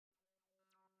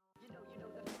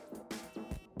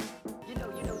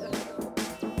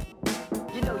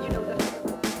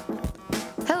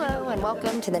and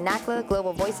welcome to the NACLA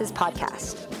Global Voices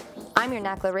podcast. I'm your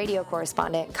NACLA radio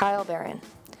correspondent, Kyle Barron.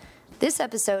 This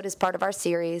episode is part of our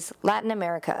series, Latin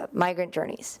America, Migrant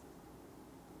Journeys.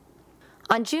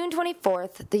 On June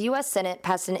 24th, the U.S. Senate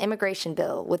passed an immigration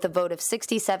bill with a vote of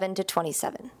 67 to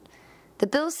 27. The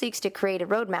bill seeks to create a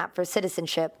roadmap for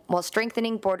citizenship while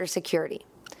strengthening border security.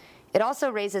 It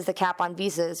also raises the cap on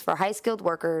visas for high-skilled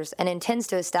workers and intends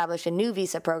to establish a new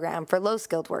visa program for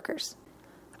low-skilled workers.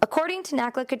 According to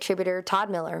NACLA contributor Todd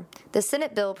Miller, the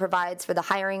Senate bill provides for the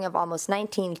hiring of almost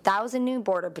 19,000 new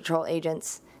Border Patrol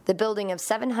agents, the building of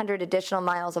 700 additional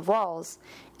miles of walls,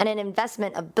 and an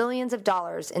investment of billions of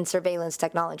dollars in surveillance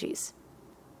technologies.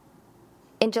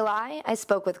 In July, I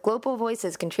spoke with Global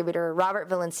Voices contributor Robert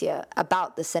Valencia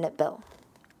about the Senate bill.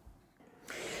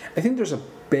 I think there's a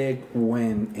big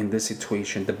win in this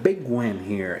situation. The big win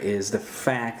here is the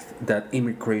fact that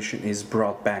immigration is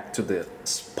brought back to the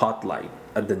spotlight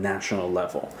at the national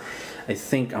level. I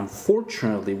think,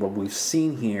 unfortunately, what we've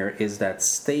seen here is that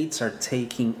states are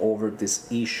taking over this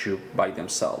issue by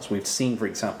themselves. We've seen, for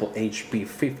example, HB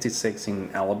 56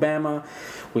 in Alabama.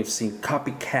 We've seen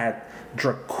copycat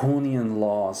draconian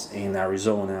laws in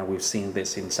Arizona. We've seen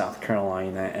this in South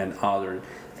Carolina and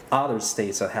other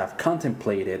states that have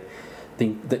contemplated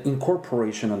the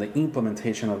incorporation and the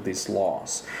implementation of these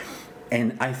laws.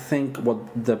 And I think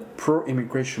what the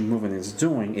pro-immigration movement is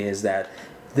doing is that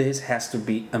this has to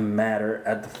be a matter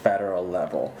at the federal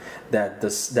level, that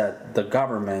the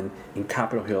government in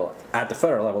Capitol Hill, at the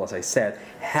federal level, as I said,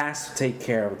 has to take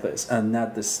care of this and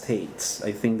not the states.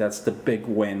 I think that's the big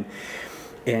win,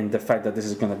 and the fact that this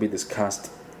is going to be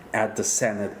discussed at the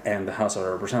Senate and the House of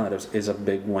Representatives is a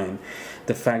big win.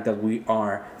 The fact that we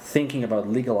are thinking about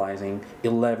legalizing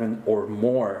 11 or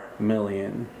more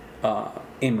million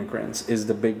immigrants is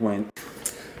the big win.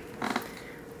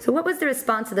 So what was the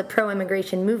response of the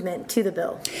pro-immigration movement to the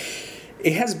bill?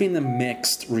 It has been a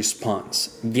mixed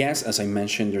response. Yes, as I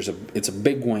mentioned, it's a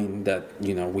big win that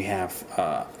we have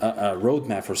a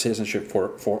roadmap for citizenship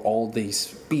for all these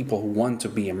people who want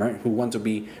to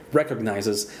be recognized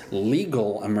as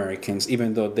legal Americans,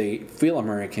 even though they feel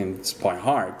Americans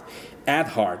at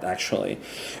heart actually.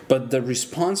 But the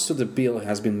response to the bill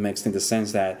has been mixed in the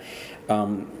sense that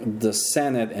the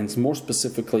Senate, and more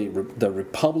specifically the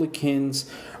Republicans,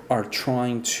 are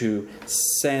trying to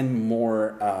send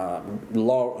more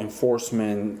law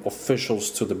enforcement officials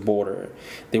to the border.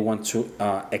 They want to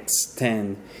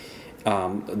extend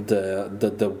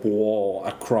the wall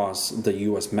across the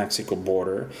U.S.-Mexico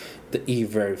border, the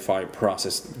E-Verify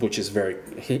process, which is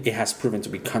it has proven to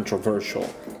be controversial.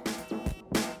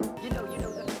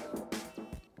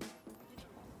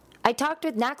 I talked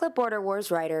with NACLA Border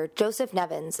Wars writer Joseph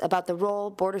Nevins about the role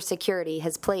border security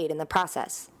has played in the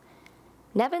process.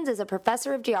 Nevins is a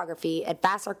professor of geography at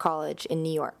Vassar College in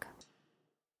New York.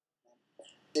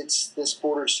 It's this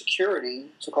border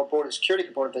security, so-called border security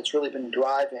component, that's really been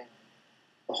driving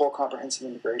the whole comprehensive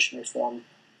immigration reform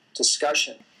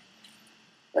discussion.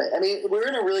 Right? I mean, we're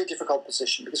in a really difficult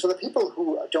position because for the people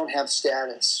who don't have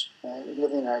status and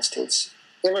live in the United States,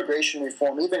 immigration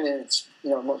reform, even in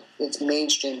its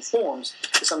mainstream forms,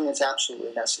 is something that's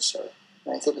absolutely necessary.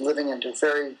 Right? They've been living under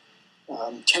very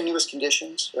tenuous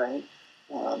conditions, right?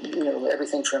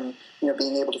 Everything from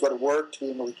being able to go to work, to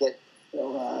being able to get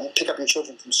pick up your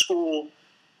children from school,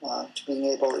 to being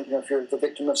able, if you're the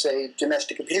victim of, say,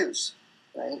 domestic abuse,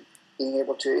 right? Being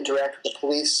able to interact with the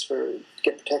police to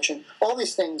get protection. All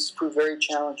these things prove very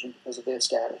challenging because of their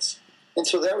status. And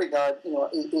so in that regard,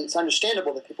 it's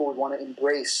understandable that people would want to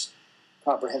embrace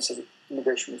comprehensive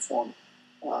immigration reform.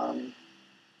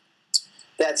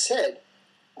 That said,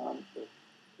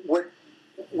 what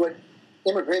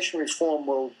immigration reform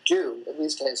will do, at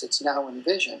least as it's now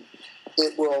envisioned,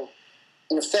 it will,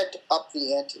 in effect, up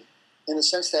the ante, in the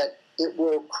sense that it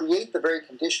will create the very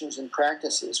conditions and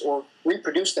practices, or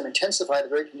reproduce them, intensify the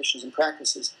very conditions and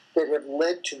practices that have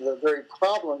led to the very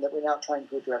problem that we're now trying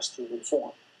to address through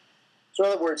reform. So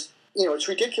in other words, it's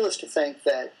ridiculous to think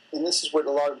that, and this is what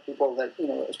a lot of the people that,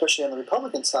 especially on the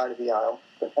Republican side of the aisle,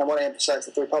 and I want to emphasize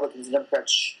that the Republicans and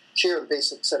Democrats share the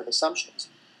basic set of assumptions,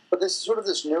 but there's sort of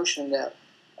this notion that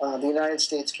the United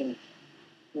States can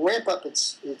ramp up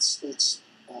its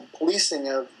policing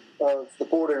of the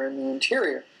border and the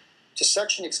interior to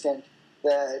such an extent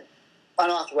that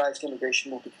unauthorized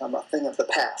immigration will become a thing of the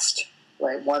past,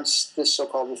 right, once this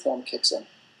so-called reform kicks in.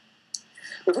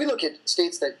 If we look at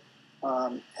states that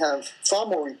have far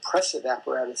more repressive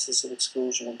apparatuses of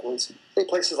exclusion and policing, say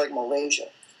places like Malaysia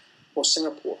or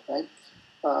Singapore, right,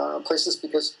 places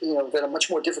because that are much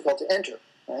more difficult to enter,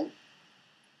 right.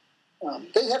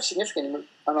 They have significant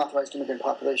unauthorized immigrant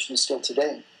populations still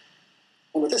today.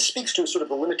 And what this speaks to is sort of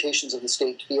the limitations of the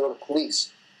state to be able to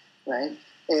police, right?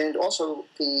 And also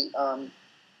the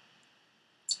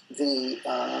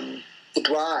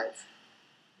drive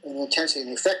and the intensity and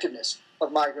the effectiveness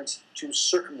of migrants to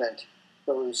circumvent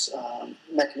those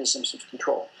mechanisms of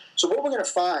control. So what we're going to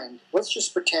find, let's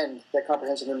just pretend that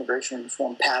comprehensive immigration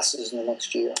reform passes in the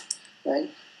next year,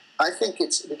 right? I think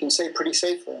we can say pretty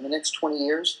safely, in the next 20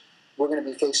 years, we're going to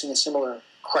be facing a similar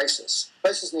crisis.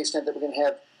 Crisis in the extent that we're going to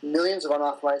have millions of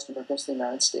unauthorized immigrants in the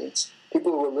United States,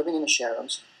 people who are living in the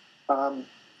shadows, and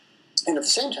at the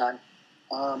same time,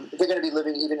 they're going to be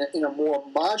living even in a more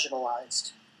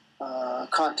marginalized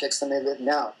context than they live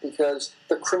now, because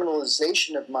the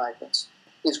criminalization of migrants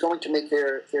is going to make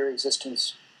their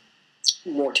existence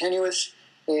more tenuous,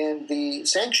 and the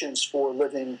sanctions for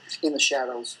living in the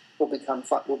shadows will be far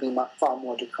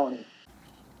more draconian.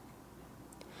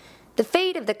 The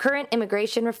fate of the current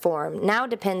immigration reform now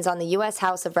depends on the U.S.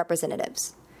 House of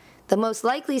Representatives. The most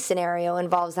likely scenario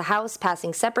involves the House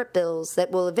passing separate bills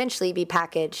that will eventually be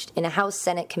packaged in a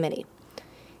House-Senate committee.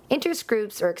 Interest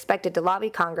groups are expected to lobby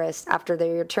Congress after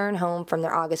they return home from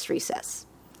their August recess.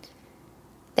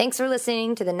 Thanks for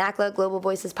listening to the NACLA Global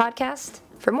Voices podcast.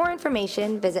 For more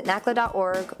information, visit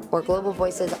nacla.org or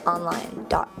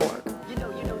globalvoicesonline.org.